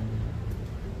呦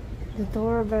 ，the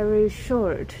door very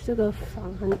short， 这个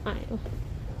房很矮哦。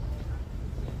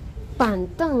板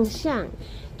凳巷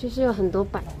就是有很多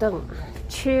板凳啊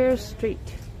 ，Chair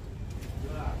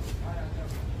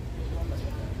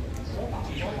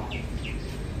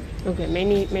Street。Okay,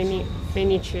 many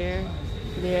chair.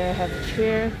 There have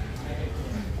chair.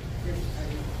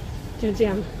 就这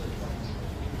样。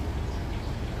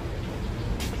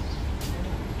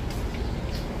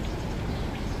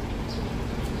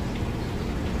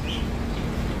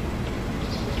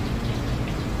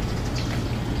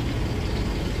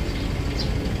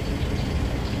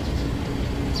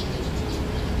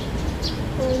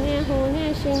虎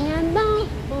年新年到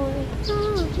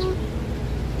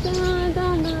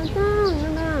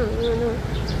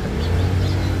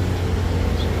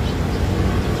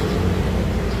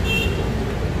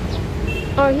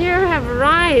，Oh, here have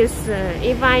rice.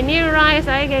 If I need rice,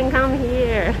 I can come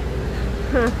here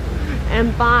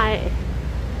and buy.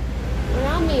 我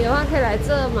要米的话，可以来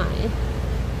这买。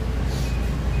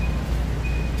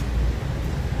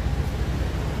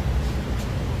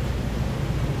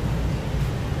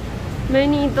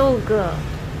Many dog，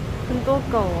 很多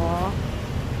狗哦。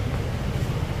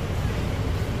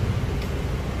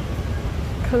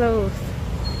Clothes，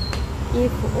 衣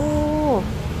服哦。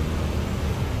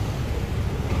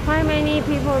How many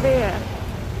people there？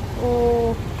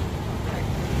 哦，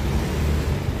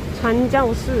传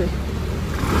教士。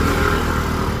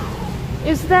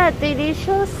Is that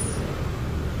delicious？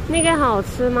 那个好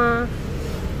吃吗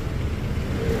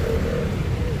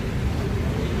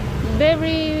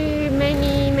 ？Very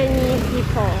many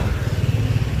people。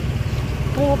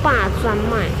波霸专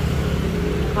卖。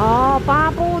哦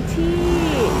 ，bubble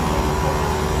tea。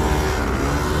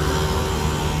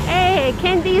哎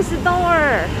 ，candy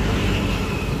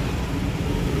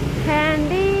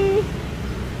store。Candy.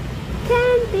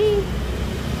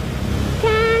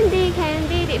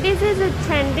 This is a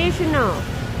traditional.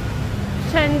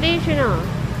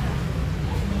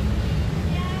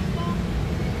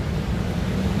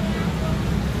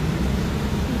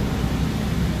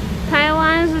 台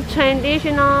湾是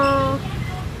traditional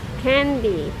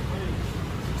candy,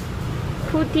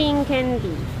 pudding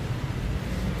candy,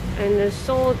 and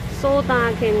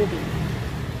soda candy.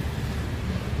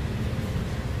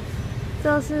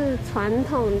 这是传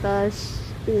统的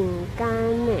饼干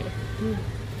呢，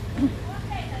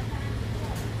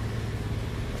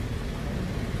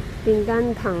饼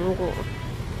干糖果。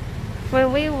When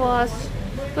we was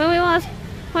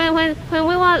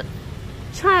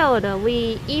child,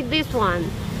 we eat this one,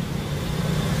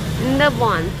 that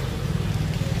one,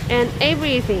 and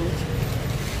everything.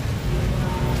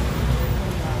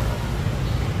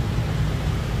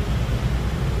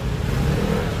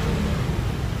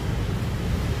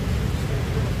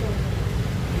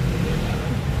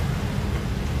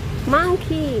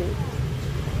 Monkey.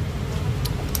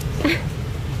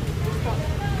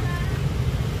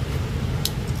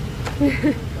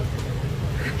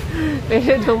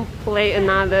 Maybe don't play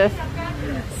another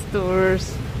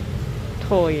store's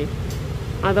toy.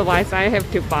 Otherwise, I have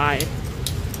to buy.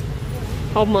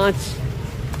 How much?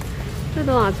 这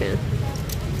多少钱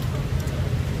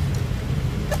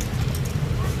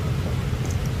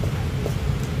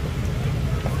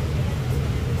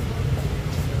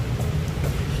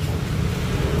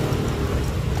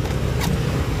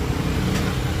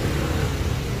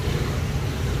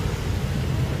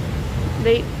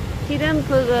？They didn't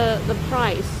put the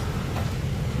price.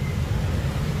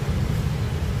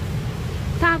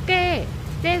 头家，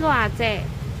这个多少钱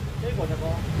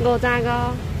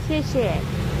？55，谢谢。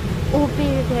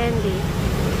Ubi candy,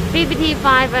 $55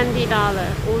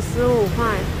 55块。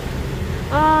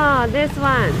Oh, this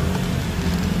one.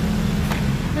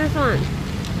 This one.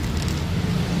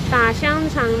 打香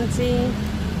肠机。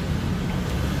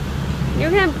You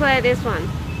can play this one.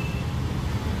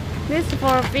 This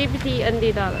for $50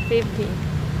 50。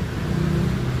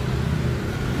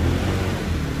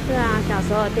是啊，小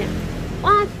时候的店。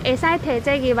哇，会使摕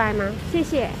这个来吗？谢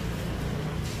谢。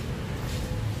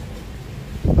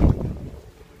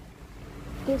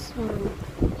This one,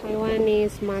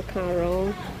 Taiwanese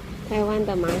macaron， 台湾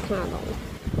的马卡龙。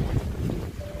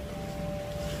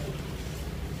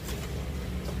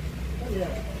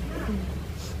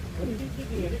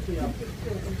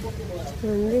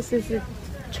This is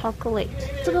chocolate。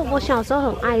这个我小时候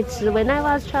很爱吃。When I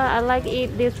was child, I like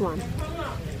eat this one。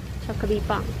巧克力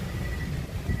棒。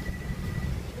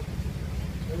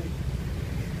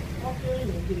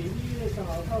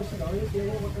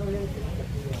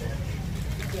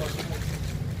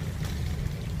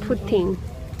pudding.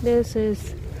 This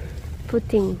is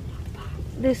pudding.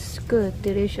 This is good,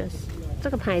 delicious. 这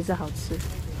个牌子好吃。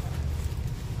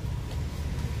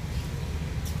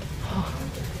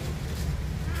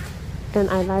And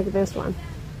I like this one.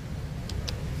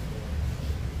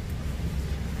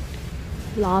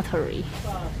 Lottery.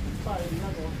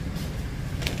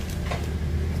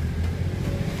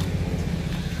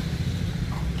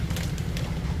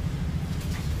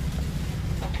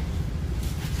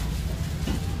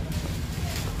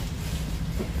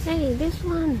 Hey, this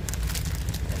one.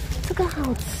 这个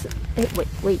好吃。哎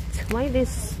wait. Why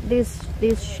this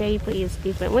shape is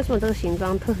different? 为什么这个形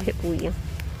状特别不一样？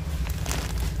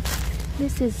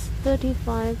 This is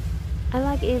 35. I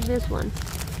like it. This one.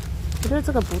 我觉得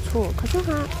这个不错，可是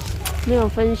它没有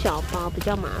分小包，比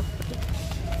较麻烦。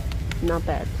Not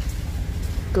bad.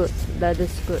 Good. That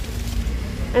is good.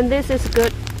 And this is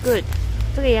good. Good.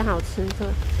 这个也好吃，这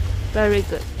个 very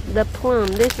good. The plum.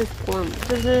 This is plum.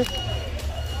 就是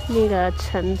那个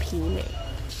陈皮梅。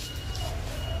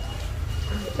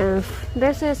And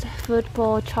this is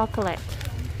football chocolate.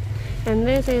 And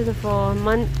this is for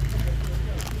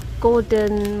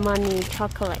golden money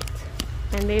chocolate.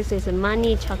 And this is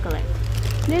money chocolate.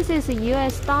 This is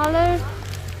US dollar.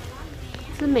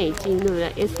 是美金对不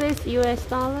对 Is this US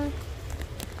dollar?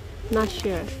 Not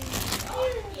sure.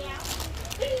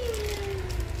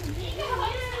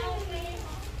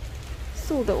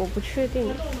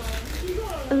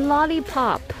 A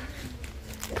lollipop.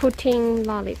 Pudding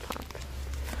lollipop.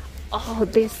 Oh,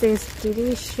 this is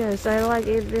delicious. I like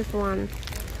it. This one.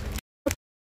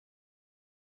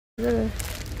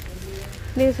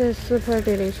 This is super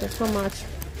delicious. How much?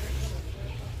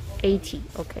 80.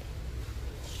 Okay.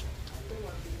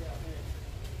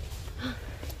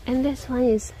 And this one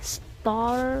is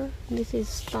star. This is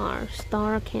star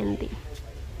candy.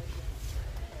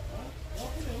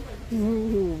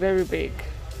 Ooh, very big.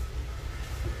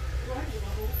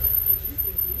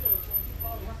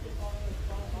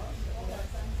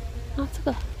 Ah,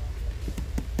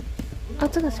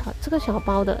 这个小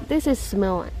包的 ，This is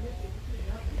small one。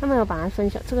他们有把它分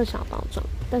小，这个小包装，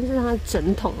但是它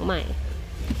整桶卖。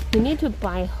You need to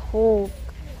buy whole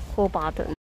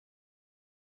bottle.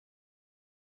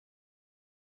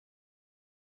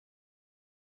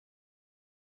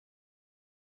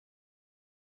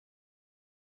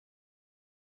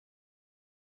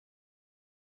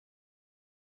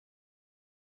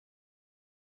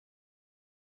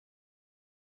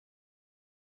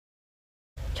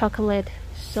 Chocolate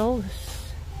sauce.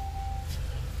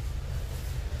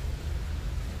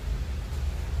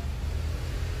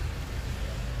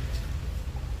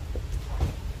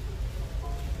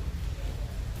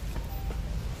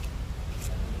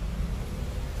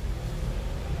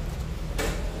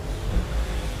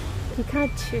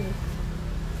 Pikachu.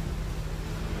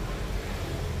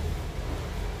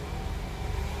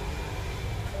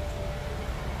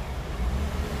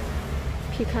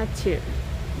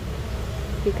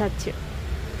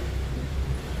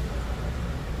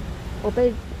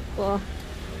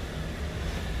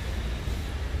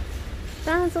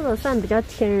当然这个算比较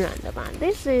天然的吧。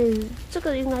This is 这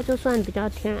个应该就算比较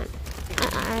天然。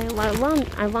I want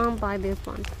buy this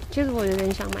one。其实我有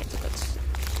点想买这个吃。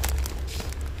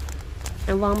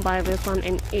I want buy this one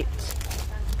and eat。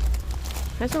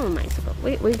还是我买这个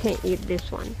 ？We can eat this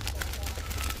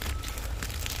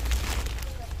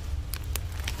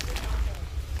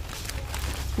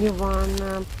one。You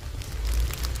wanna?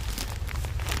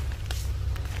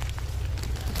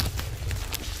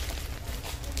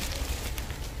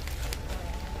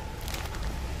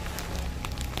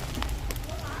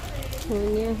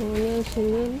虎年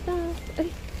新年到！哎，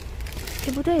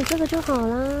不对，这个就好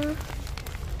啦。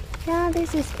Yeah,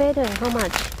 this is better. How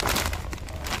much?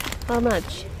 How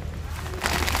much?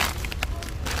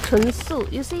 纯素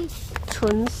 ，You see,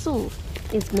 纯素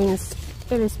it means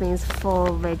for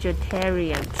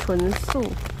vegetarian. 纯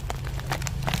素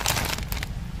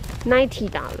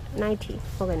 $90. $90.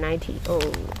 Okay, $90. Oh.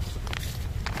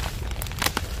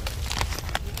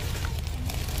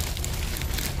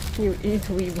 You eat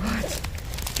we what?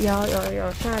 有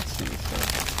下棋是，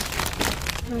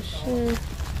那是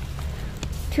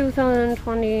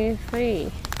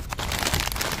2023，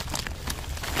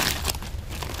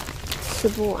吃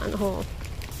不完吼，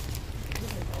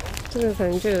这个可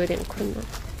能就有点困难。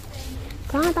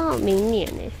可它到明年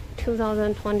呢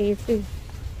，2023，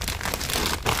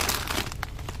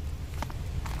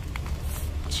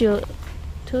就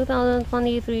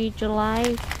2023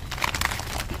 July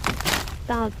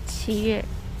到7月。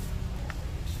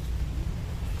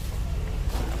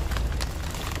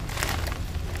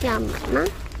要买吗？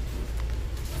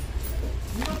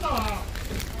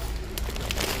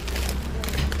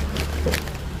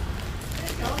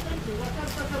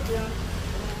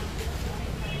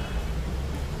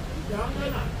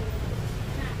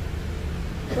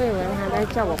我以为他在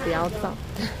叫我不要照，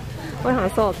我想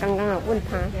说我刚刚有问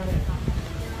他，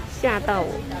吓到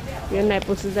我，原来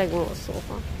不是在跟我说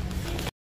话。